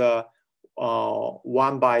row is a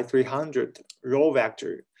 1 by 300 row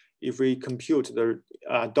vector. If we compute the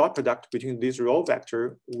dot product between this row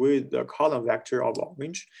vector with the column vector of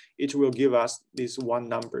orange, it will give us this one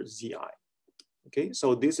number zi. Okay,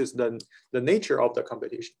 so this is the nature of the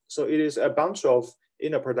computation. So it is a bunch of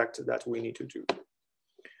inner product that we need to do.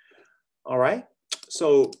 All right,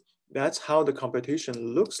 so that's how the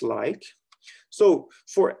computation looks like. So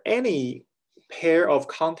for any pair of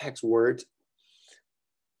context word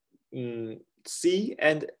C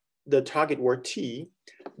and the target word T,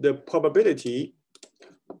 the probability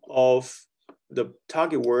of the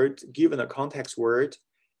target word given a context word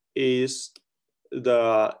is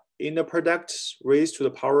the inner product raised to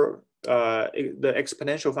the power, the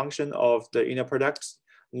exponential function of the inner products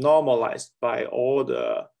normalized by all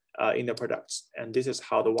the inner products. And this is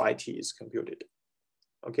how the YT is computed.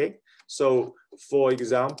 Okay, so for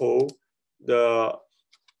example, the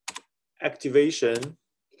activation,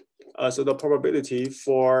 so the probability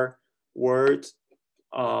for word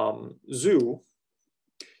zoo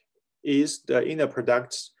is the inner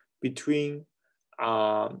product between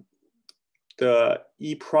the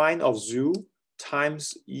E prime of zoo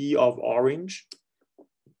times E of orange,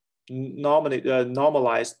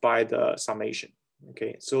 normalized by the summation.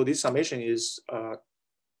 Okay, so this summation is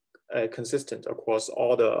consistent across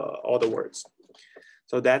all the words.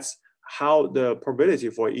 So that's how the probability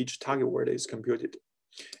for each target word is computed.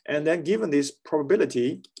 And then given this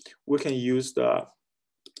probability, we can use the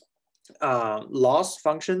loss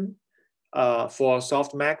function for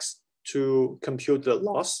softmax to compute the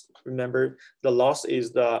loss. Remember, the loss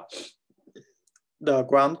is the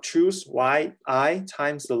ground truth yi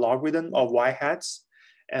times the logarithm of y hats,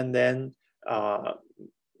 and then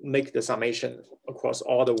make the summation across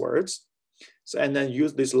all the words. So, and then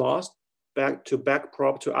use this loss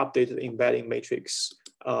backprop to update the embedding matrix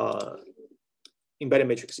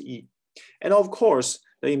E. And of course,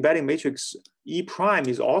 the embedding matrix E prime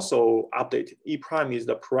is also updated. E prime is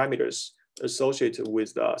the parameters associated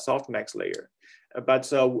with the softmax layer.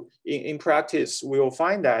 But in practice, we will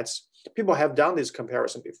find that people have done this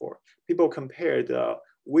comparison before. People compared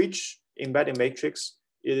which embedding matrix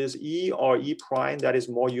it is E or E prime that is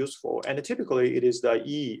more useful. And typically it is the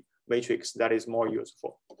E matrix that is more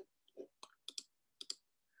useful.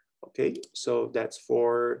 Okay, so that's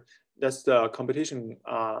the competition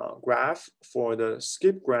graph for the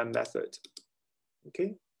skip-gram method.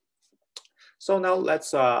 Okay, so now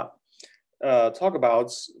let's talk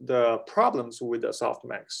about the problems with the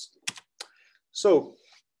softmax. So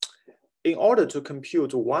in order to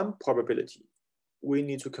compute one probability, we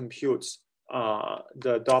need to compute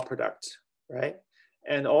the dot product, right?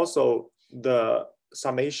 And also the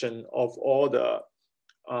summation of all the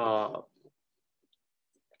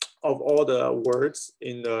words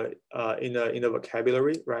in the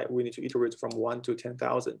vocabulary, right? We need to iterate from 1 to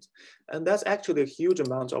 10,000, and that's actually a huge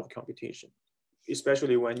amount of computation,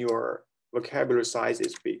 especially when your vocabulary size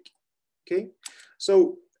is big. Okay,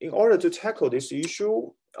 so in order to tackle this issue,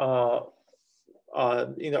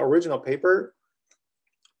 in the original paper,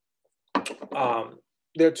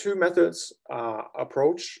 there are two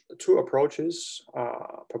approaches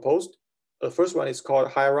proposed. The first one is called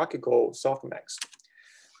hierarchical softmax.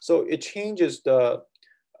 So it changes the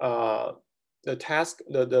task,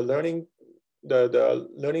 the learning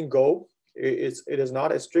goal. It is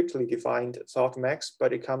not a strictly defined softmax,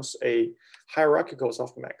 but it becomes a hierarchical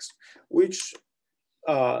softmax, which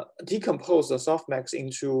decompose the softmax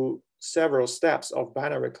into several steps of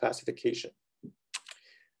binary classification.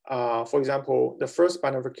 For example, the first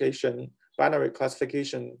binary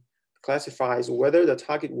classification classifies whether the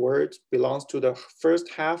target word belongs to the first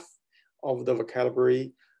half of the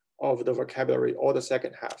vocabulary or the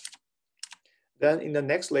second half. Then in the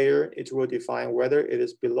next layer, it will define whether it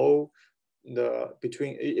is it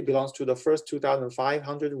belongs to the first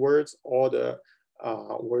 2,500 words or the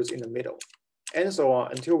words in the middle, and so on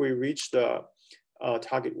until we reach the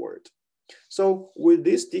target word. So with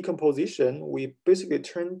this decomposition, we basically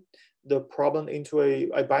turn the problem into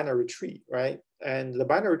a binary tree, right? And the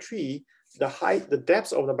binary tree, the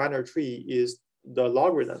depth of the binary tree is the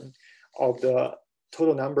logarithm of the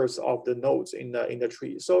total numbers of the nodes in the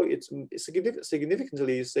tree. So it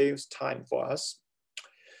significantly saves time for us.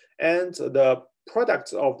 And the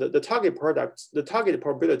product of the target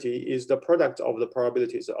probability is the product of the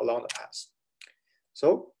probabilities along the path.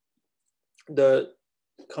 So the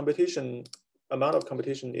amount of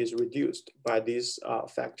competition is reduced by this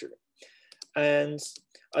factor. And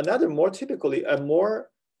another more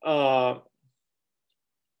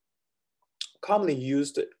commonly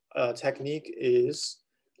used technique is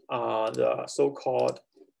the so-called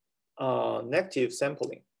negative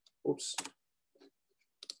sampling. Oops.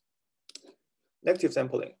 Negative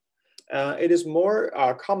sampling. It is more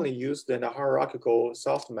commonly used than a hierarchical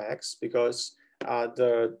softmax because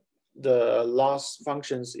the loss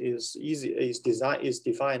functions is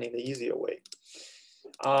defined in an easier way.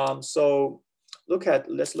 So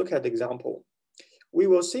let's look at the example. We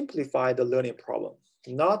will simplify the learning problem,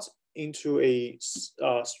 not into a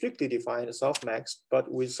strictly defined softmax,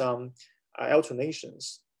 but with some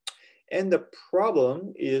alternations. And the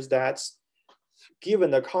problem is that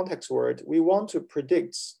given the context word, we want to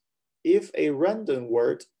predict if a random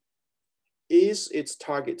word is its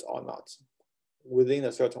target or not within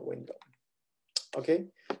a certain window. Okay,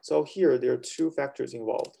 so here there are two factors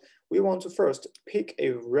involved. We want to first pick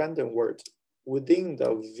a random word within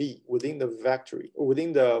the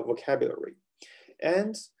vocabulary,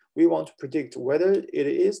 and we want to predict whether it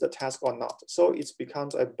is the task or not. So it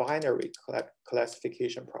becomes a binary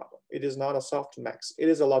classification problem. It is not a softmax. It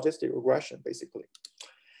is a logistic regression, basically.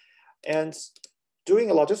 And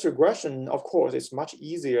doing a logistic regression, of course, is much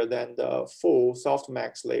easier than the full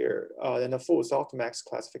softmax layer, than the full softmax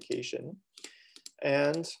classification.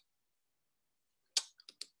 And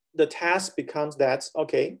the task becomes that,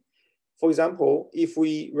 okay, for example, if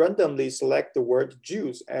we randomly select the word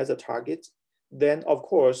juice as a target, then of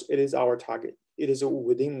course it is our target. It is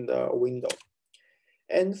within the window.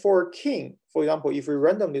 And for king, for example, if we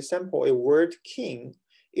randomly sample a word king,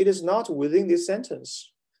 it is not within this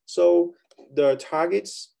sentence. So the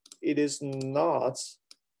targets, it is not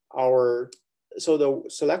our, so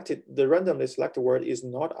the randomly selected word is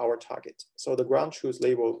not our target. So the ground truth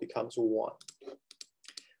label becomes 1.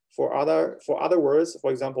 For other words,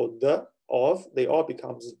 for example, the, of, they all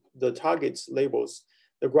becomes the targets labels.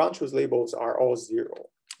 The ground truth labels are all 0.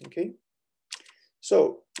 Okay.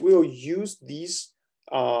 So we'll use these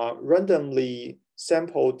randomly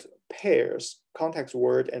sampled pairs, context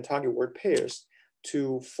word and target word pairs,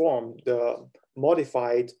 to form the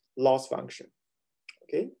modified loss function.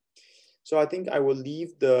 Okay. So I think I will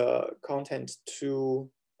leave the content to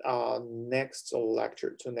next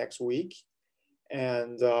lecture, to next week.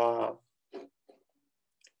 And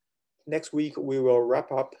next week, we will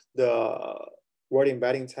wrap up the word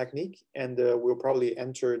embedding technique, and we'll probably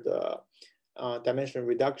enter the dimension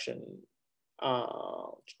reduction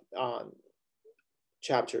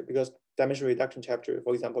chapter, because dimension reduction chapter,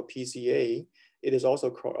 for example, PCA, it is also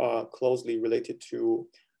closely related to,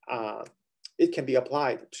 it can be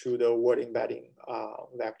applied to the word embedding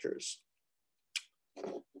vectors.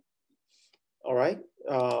 All right,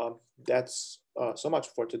 that's so much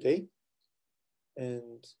for today.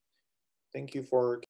 And thank you for